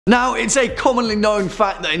Now, it's a commonly known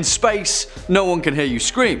fact that in space, no one can hear you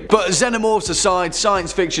scream. But xenomorphs aside,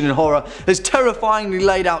 science fiction and horror has terrifyingly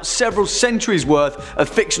laid out several centuries worth of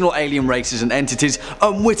fictional alien races and entities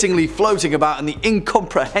unwittingly floating about in the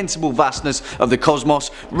incomprehensible vastness of the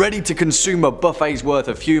cosmos, ready to consume a buffet's worth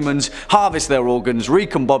of humans, harvest their organs,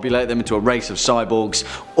 recombobulate them into a race of cyborgs,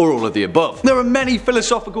 or all of the above. There are many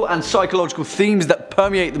philosophical and psychological themes that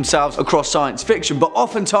permeate themselves across science fiction, but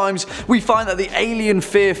oftentimes we find that the alien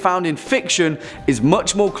fear found in fiction is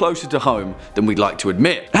much more closer to home than we'd like to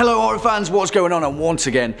admit. Hello horror fans, what's going on? And once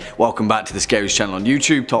again, welcome back to the Scariest channel on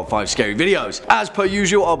YouTube, top 5 scary videos. As per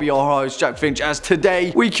usual, I'll be your host, Jack Finch, as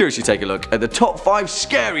today we curiously take a look at the top 5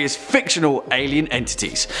 scariest fictional alien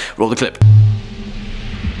entities. Roll the clip.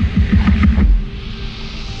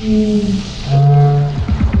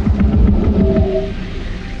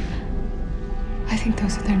 I think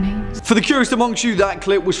those are their names. For the curious amongst you, that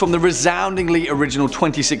clip was from the resoundingly original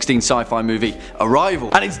 2016 sci-fi movie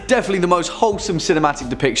Arrival, and it's definitely the most wholesome cinematic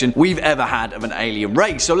depiction we've ever had of an alien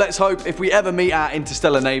race. So let's hope if we ever meet our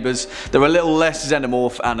interstellar neighbours, they're a little less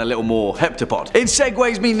xenomorph and a little more heptapod. It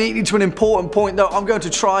segues me neatly to an important point though. I'm going to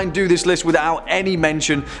try and do this list without any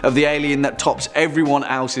mention of the alien that tops everyone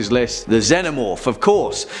else's list, the xenomorph, of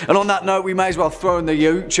course. And on that note, we may as well throw in the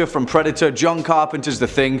Yautja from Predator, John Carpenter's The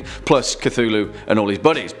Thing, plus Cthulhu and all his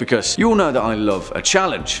buddies, because you all know that I love a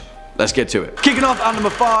challenge. Let's get to it. Kicking off at number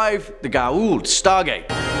 5, the Goa'uld, Stargate.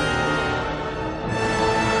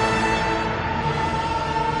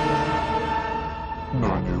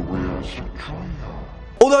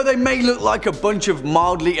 Although they may look like a bunch of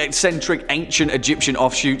mildly eccentric ancient Egyptian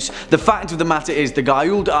offshoots, the fact of the matter is the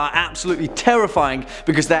Goa'uld are absolutely terrifying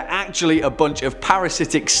because they're actually a bunch of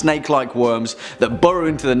parasitic snake-like worms that burrow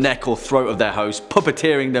into the neck or throat of their host,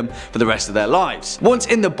 puppeteering them for the rest of their lives. Once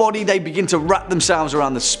in the body, they begin to wrap themselves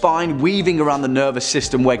around the spine, weaving around the nervous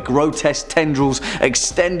system where grotesque tendrils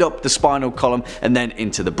extend up the spinal column and then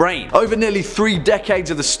into the brain. Over nearly 3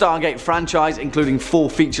 decades of the Stargate franchise, including 4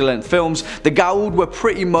 feature-length films, the Goa'uld were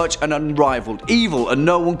pretty much an unrivaled evil, and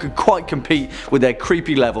no one could quite compete with their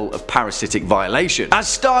creepy level of parasitic violation. As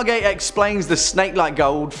Stargate explains, the snake-like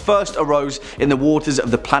Goa'uld first arose in the waters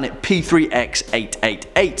of the planet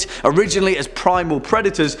P3X888, originally as primal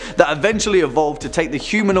predators that eventually evolved to take the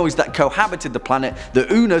humanoids that cohabited the planet, the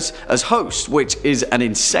Unas, as hosts, which is an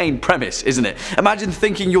insane premise, isn't it? Imagine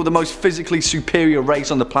thinking you're the most physically superior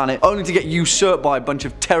race on the planet, only to get usurped by a bunch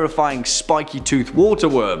of terrifying spiky-toothed water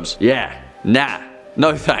worms. Yeah, nah.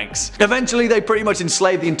 No thanks. Eventually they pretty much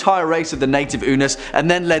enslaved the entire race of the native Unas and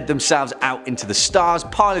then led themselves out into the stars,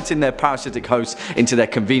 piloting their parasitic hosts into their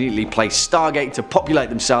conveniently placed Stargate to populate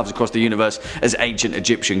themselves across the universe as ancient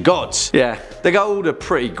Egyptian gods. Yeah, the Goa'uld are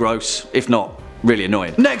pretty gross, if not really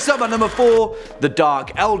annoying. Next up at number 4, the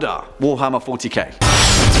Dark Eldar, Warhammer 40k.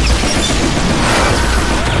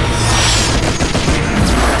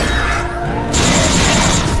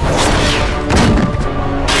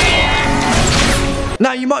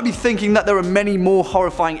 Now you might be thinking that there are many more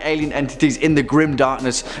horrifying alien entities in the grim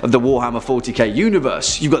darkness of the Warhammer 40k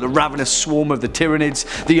universe. You've got the ravenous swarm of the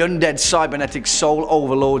Tyranids, the undead cybernetic soul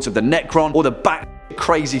overlords of the Necron, or the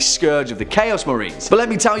crazy scourge of the Chaos Marines. But let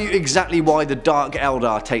me tell you exactly why the Dark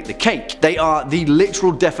Eldar take the cake. They are the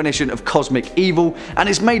literal definition of cosmic evil, and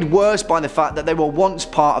it's made worse by the fact that they were once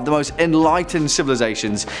part of the most enlightened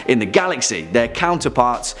civilizations in the galaxy, their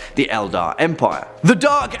counterparts, the Eldar Empire. The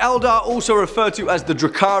Dark Eldar, also referred to as the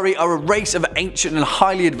Drukhari, are a race of ancient and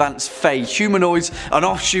highly advanced Fey humanoids, an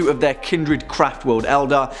offshoot of their kindred craftworld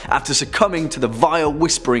Eldar, after succumbing to the vile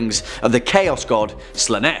whisperings of the Chaos God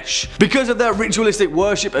Slanesh. Because of their ritualistic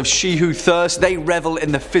worship of she who thirsts, they revel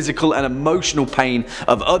in the physical and emotional pain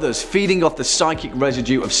of others, feeding off the psychic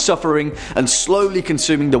residue of suffering and slowly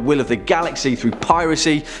consuming the will of the galaxy through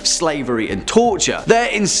piracy, slavery and torture.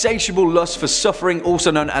 Their insatiable lust for suffering,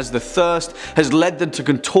 also known as the thirst, has led them to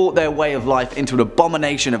contort their way of life into an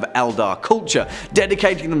abomination of Eldar culture,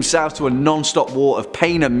 dedicating themselves to a non-stop war of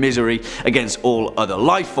pain and misery against all other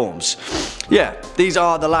life forms. Yeah, these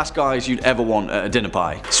are the last guys you'd ever want at a dinner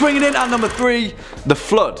party. Swinging in at number 3, the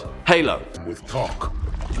Flood, Halo. With talk,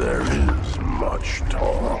 there is much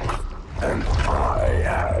talk, and I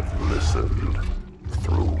have listened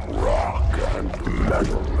through rock and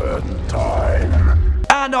metal and time.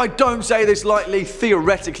 And I don't say this lightly,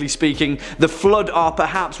 theoretically speaking, the Flood are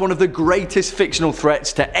perhaps one of the greatest fictional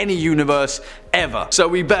threats to any universe ever. So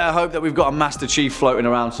we better hope that we've got a Master Chief floating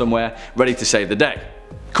around somewhere, ready to save the day.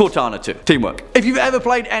 Cortana 2. Teamwork. If you've ever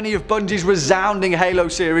played any of Bungie's resounding Halo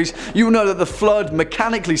series, you will know that the Flood,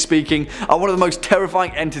 mechanically speaking, are one of the most terrifying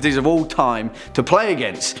entities of all time to play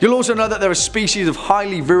against. You'll also know that there are species of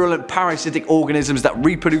highly virulent parasitic organisms that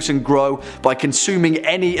reproduce and grow by consuming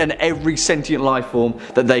any and every sentient life form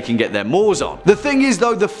that they can get their maws on. The thing is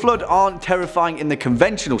though, the Flood aren't terrifying in the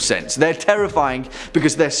conventional sense. They're terrifying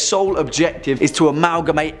because their sole objective is to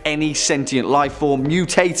amalgamate any sentient life form,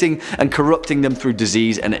 mutating and corrupting them through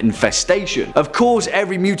disease and infestation. Of course,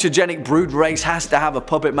 every mutagenic brood race has to have a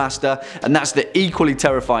puppet master, and that's the equally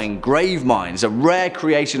terrifying grave minds, a rare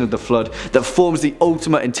creation of the Flood that forms the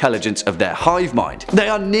ultimate intelligence of their hive mind. They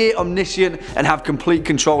are near omniscient and have complete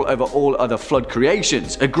control over all other Flood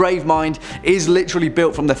creations. A grave mind is literally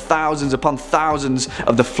built from the thousands upon thousands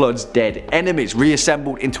of the Flood's dead enemies,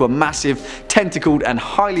 reassembled into a massive, tentacled and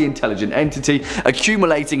highly intelligent entity,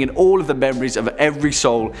 accumulating in all of the memories of every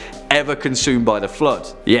soul ever consumed by the Flood.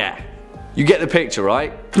 Yeah, you get the picture,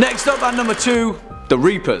 right? Next up at number 2, the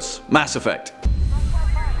Reapers, Mass Effect.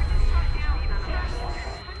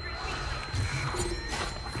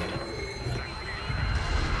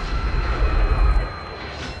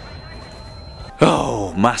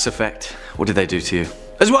 Oh, Mass Effect, what did they do to you?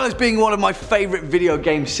 As well as being one of my favourite video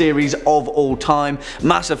game series of all time,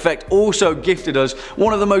 Mass Effect also gifted us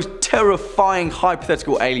one of the most terrifying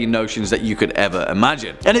hypothetical alien notions that you could ever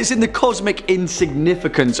imagine. And it's in the cosmic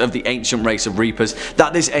insignificance of the ancient race of Reapers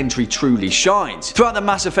that this entry truly shines. Throughout the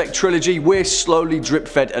Mass Effect trilogy, we're slowly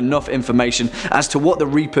drip-fed enough information as to what the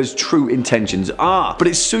Reapers' true intentions are, but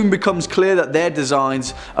it soon becomes clear that their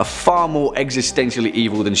designs are far more existentially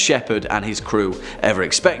evil than Shepard and his crew ever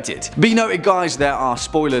expected. Be noted guys, there are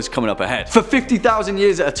spoilers coming up ahead. For 50,000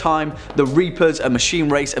 years at a time, the Reapers, a machine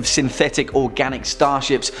race of synthetic organic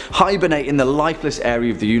starships, hibernate in the lifeless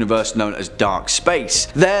area of the universe known as dark space.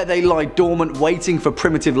 There they lie dormant, waiting for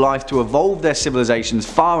primitive life to evolve their civilizations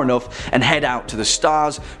far enough and head out to the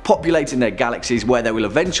stars, populating their galaxies where they will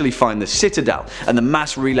eventually find the Citadel and the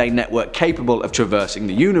mass relay network capable of traversing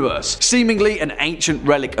the universe. Seemingly an ancient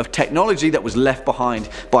relic of technology that was left behind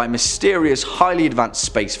by a mysterious, highly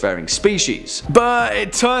advanced spacefaring species. But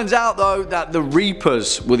it turns out though that the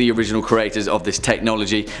Reapers were the original creators of this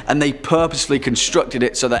technology, and they purposefully constructed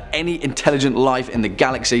it so that any intelligent life in the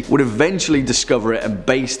galaxy would eventually discover it and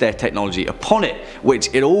base their technology upon it, which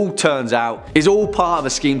it all turns out is all part of a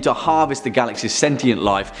scheme to harvest the galaxy's sentient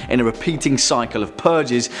life in a repeating cycle of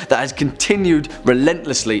purges that has continued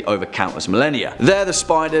relentlessly over countless millennia. They're the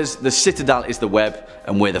spiders, the Citadel is the web,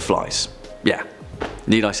 and we're the flies. Yeah.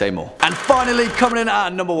 Need I say more? And finally, coming in at our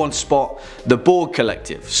number 1 spot, the Borg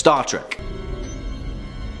Collective, Star Trek.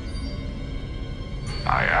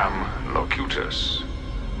 I am Locutus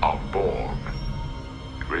of Borg.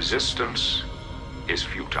 Resistance is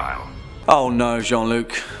futile. Oh no,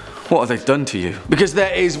 Jean-Luc. What have they done to you? Because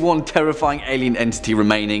there is one terrifying alien entity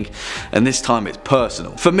remaining, and this time it's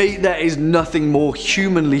personal. For me, there is nothing more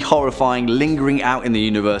humanly horrifying lingering out in the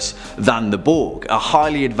universe than the Borg, a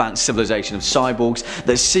highly advanced civilization of cyborgs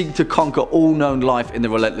that seek to conquer all known life in the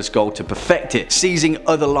relentless goal to perfect it, seizing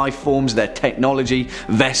other life forms, their technology,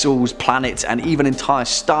 vessels, planets, and even entire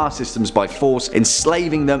star systems by force,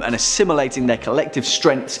 enslaving them and assimilating their collective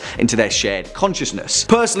strengths into their shared consciousness.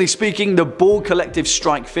 Personally speaking, the Borg Collective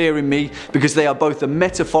strike fear in me because they are both a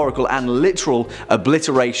metaphorical and literal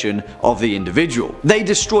obliteration of the individual. They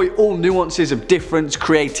destroy all nuances of difference,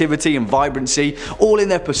 creativity and vibrancy, all in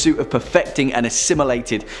their pursuit of perfecting an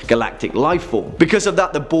assimilated galactic life form. Because of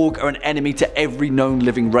that, the Borg are an enemy to every known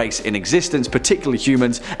living race in existence, particularly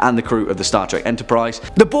humans and the crew of the Star Trek Enterprise.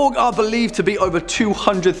 The Borg are believed to be over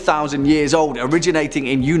 200,000 years old, originating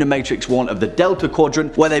in Unimatrix 1 of the Delta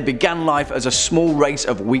Quadrant, where they began life as a small race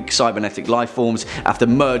of weak cybernetic life forms after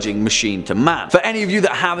merging machine to man. For any of you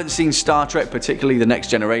that haven't seen Star Trek, particularly The Next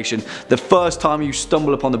Generation, the first time you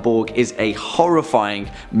stumble upon the Borg is a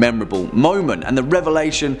horrifying, memorable moment, and the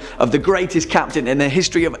revelation of the greatest captain in the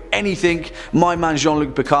history of anything, my man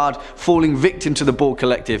Jean-Luc Picard, falling victim to the Borg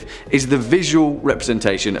Collective, is the visual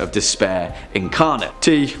representation of despair incarnate.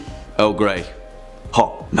 Tea, Earl Grey,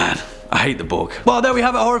 hot man. I hate the Borg. Well, there we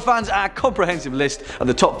have it, horror fans, our comprehensive list of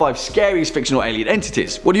the top 5 scariest fictional alien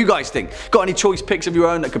entities. What do you guys think? Got any choice picks of your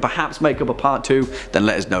own that could perhaps make up a part 2? Then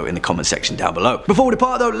let us know in the comment section down below. Before we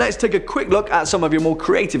depart though, let's take a quick look at some of your more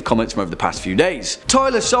creative comments from over the past few days.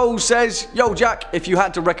 Tyler Souls says, "Yo Jack, if you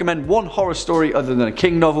had to recommend one horror story other than a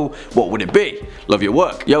King novel, what would it be? Love your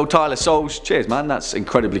work." Yo Tyler Souls, cheers man, that's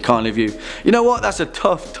incredibly kind of you. You know what, that's a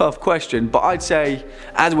tough question, but I'd say,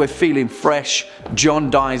 as we're feeling fresh, John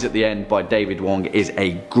dies at the end again by David Wong, is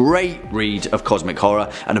a great read of cosmic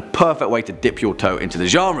horror and a perfect way to dip your toe into the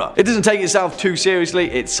genre. It doesn't take itself too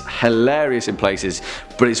seriously, it's hilarious in places,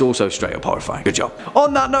 but it's also straight up horrifying. Good job.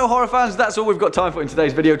 On that note, horror fans, that's all we've got time for in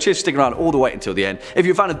today's video. Cheers for sticking around all the way until the end. If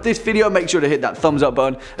you're a fan of this video, make sure to hit that thumbs up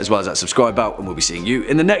button as well as that subscribe button, and we'll be seeing you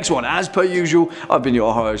in the next one. As per usual, I've been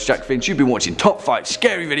your horror host Jack Finch. You've been watching Top 5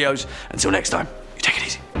 Scary Videos. Until next time, you take it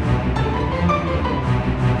easy.